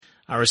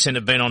RSN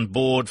have been on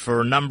board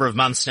for a number of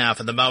months now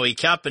for the Moe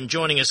Cup, and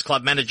joining us,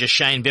 club manager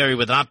Shane Berry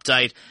with an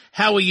update.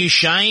 How are you,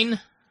 Shane?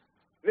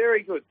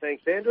 Very good,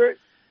 thanks, Andrew.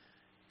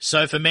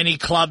 So for many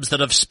clubs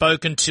that I've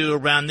spoken to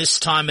around this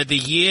time of the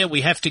year,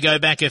 we have to go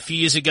back a few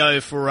years ago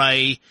for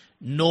a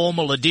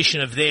normal edition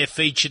of their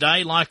feature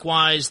day.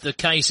 Likewise, the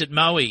case at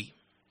Moe.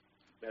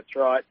 That's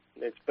right.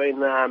 It's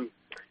been a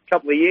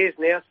couple of years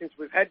now since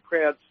we've had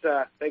crowds,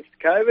 thanks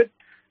to COVID,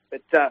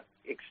 but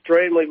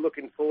extremely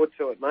looking forward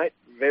to it, mate.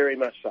 Very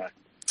much so.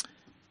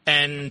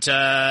 And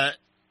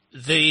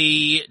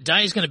the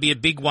day is going to be a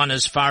big one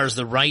as far as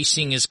the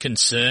racing is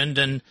concerned,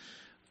 and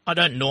I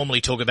don't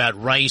normally talk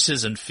about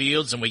races and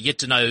fields, and we get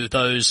to know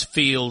those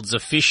fields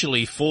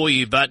officially for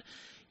you, but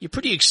you're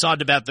pretty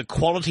excited about the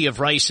quality of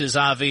races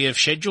RV have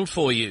scheduled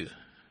for you.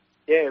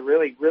 Yeah,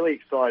 really, really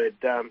excited.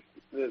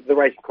 The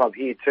racing club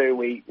here too,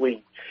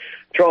 we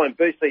try and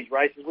boost these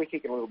races. We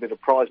kick in a little bit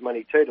of prize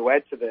money too to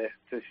add to the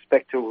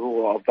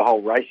spectacle of the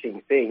whole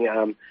racing thing.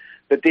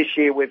 But this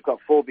year we've got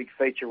 4 big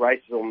feature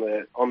races on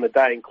the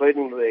day,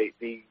 including the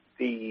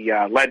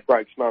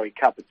Ladbrokes Moe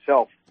Cup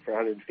itself for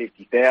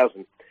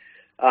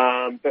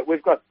 $150,000. But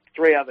we've got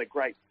 3 other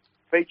great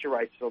feature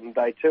races on the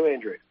day too,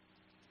 Andrew.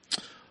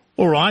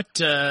 All right,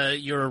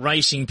 you're a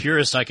racing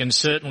purist, I can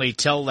certainly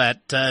tell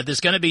that.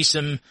 There's going to be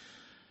some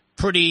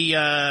pretty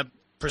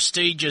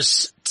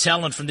prestigious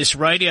talent from this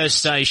radio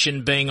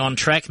station being on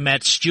track.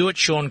 Matt Stewart,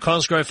 Sean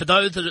Cosgrove. For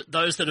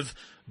those that have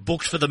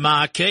booked for the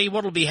marquee,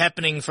 what will be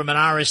happening from an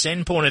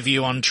RSN point of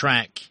view on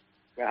track?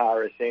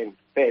 RSN,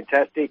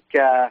 fantastic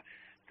to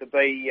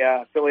be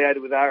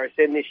affiliated with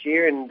RSN this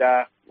year, and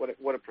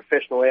what a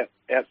professional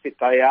outfit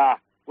they are.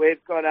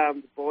 We've got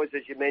the boys,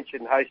 as you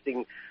mentioned,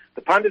 hosting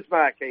the Pundits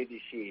Marquee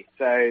this year,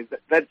 so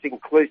that's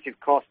inclusive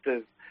cost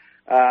of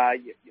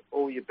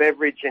all your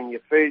beverage and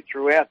your food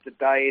throughout the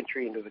day,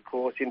 entry into the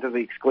course, into the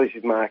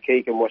exclusive marquee.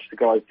 You can watch the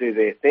guys do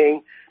their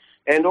thing.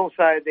 And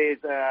also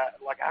there's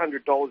like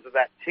 $100 of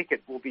that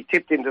ticket will be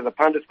tipped into the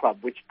Pundits Club,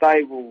 which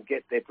they will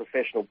get their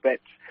professional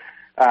bets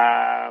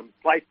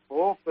placed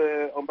for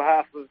on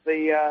behalf of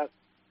the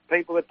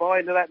people that buy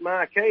into that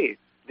marquee.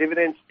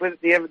 Dividend split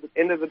at the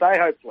end of the day,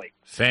 hopefully.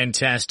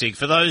 Fantastic.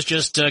 For those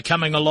just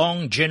coming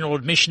along, general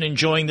admission,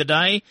 enjoying the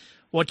day,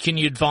 what can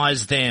you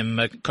advise them?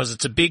 Because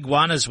it's a big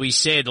one, as we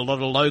said. A lot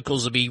of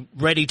locals will be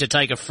ready to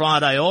take a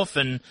Friday off,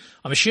 and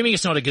I'm assuming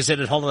it's not a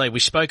gazetted holiday.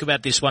 We spoke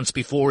about this once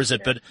before, is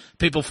it? But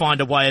people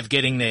find a way of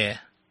getting there.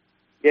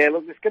 Yeah,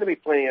 look, there's going to be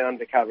plenty of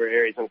undercover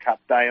areas on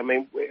Cup Day. I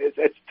mean,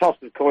 it's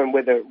tossed a coin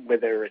whether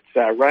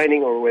it's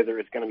raining or whether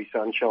it's going to be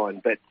sunshine.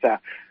 But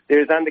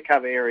there's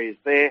undercover areas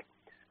there.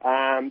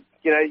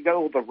 You've got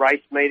all the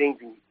race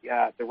meetings,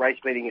 the race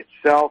meeting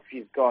itself.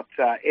 You've got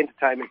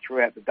entertainment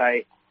throughout the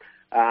day.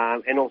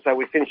 And also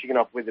we're finishing it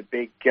off with a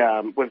big,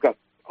 I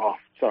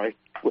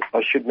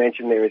should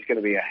mention there is going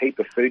to be a heap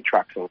of food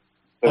trucks on.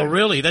 Oh,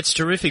 really? That's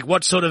terrific.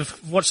 What sort of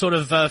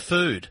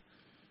food?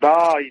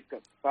 Oh, you've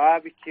got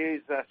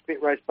barbecues,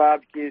 spit roast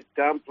barbecues,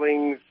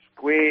 dumplings,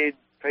 squid,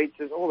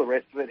 pizzas, all the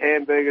rest of it,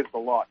 hamburgers, the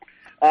lot.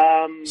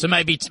 So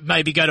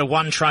maybe go to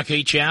one truck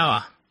each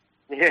hour.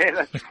 Yeah,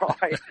 that's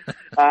right.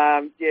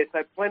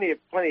 So plenty of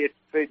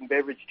food and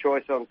beverage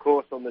choice on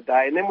course on the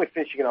day, and then we're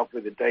finishing it off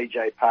with a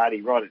DJ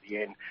party right at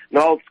the end. An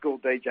old school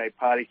DJ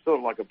party, sort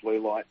of like a blue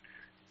light.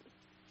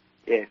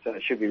 Yeah, so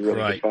it should be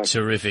really good fun.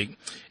 Terrific.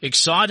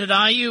 Excited,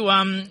 are you?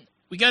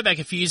 We go back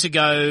a few years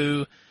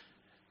ago.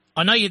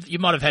 I know you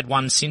might have had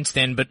one since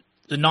then, but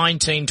the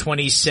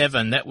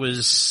 1927, that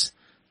was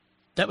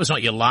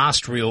not your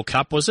last real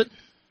cup, was it?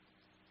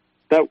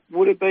 That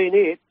would have been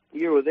it.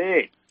 You were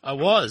there. I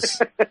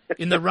was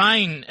in the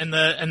rain, and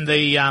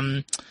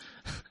the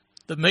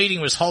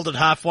meeting was halted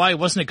halfway,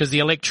 wasn't it? Because the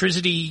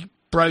electricity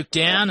broke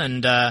down,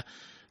 and you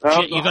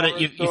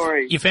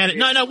found it.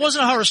 No, it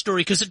wasn't a horror story,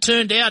 because it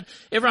turned out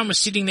everyone was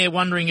sitting there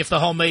wondering if the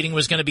whole meeting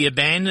was going to be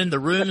abandoned. The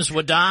rooms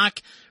were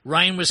dark,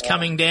 rain was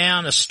coming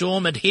down, a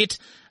storm had hit,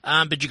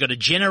 but you got a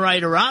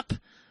generator up.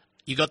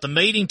 You got the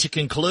meeting to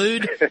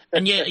conclude,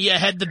 and you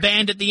had the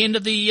band at the end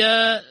of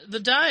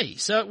the day,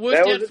 so it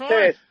worked out fine.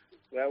 Test.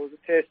 That was a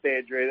test,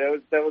 Andrew.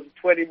 That was a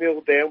 20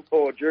 mil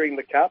downpour during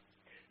the Cup.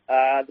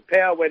 The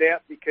power went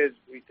out because,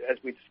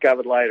 as we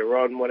discovered later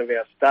on, one of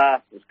our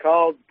staff was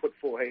cold, put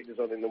 4 heaters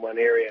on in the one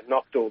area, and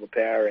knocked all the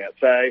power out.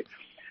 So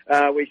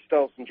we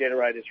stole some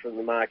generators from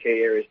the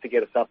marquee areas to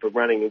get us up and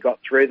running and got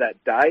through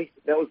that day.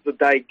 That was the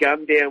day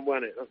Gundown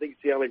won it. I think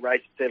it's the only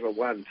race it's ever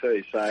won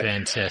too. So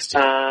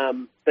fantastic.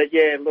 But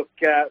yeah, look,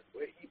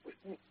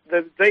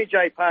 the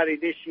DJ party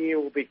this year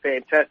will be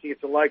fantastic.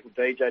 It's a local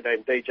DJ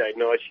named DJ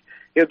Nosh.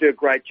 He'll do a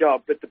great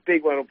job. But the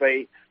big one will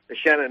be the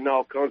Shannon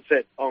Knoll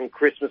concert on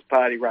Christmas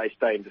party race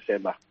day in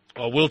December.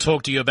 Well, we'll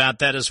talk to you about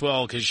that as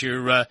well, because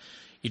you're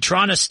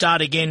trying to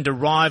start again to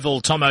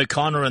rival Tom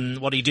O'Connor and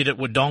what he did at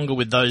Wodonga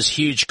with those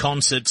huge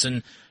concerts,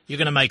 and you're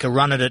going to make a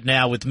run at it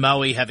now with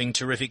Moe having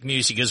terrific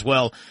music as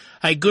well.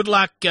 Hey, good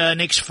luck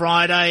next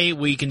Friday.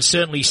 We can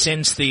certainly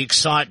sense the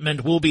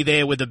excitement. We'll be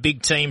there with a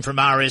big team from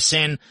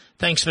RSN.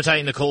 Thanks for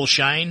taking the call,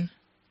 Shane.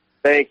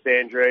 Thanks,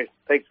 Andrew.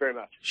 Thanks very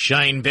much.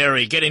 Shane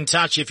Berry. Get in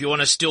touch if you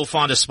want to still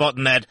find a spot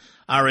in that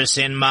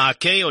RSN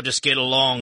marquee or just get along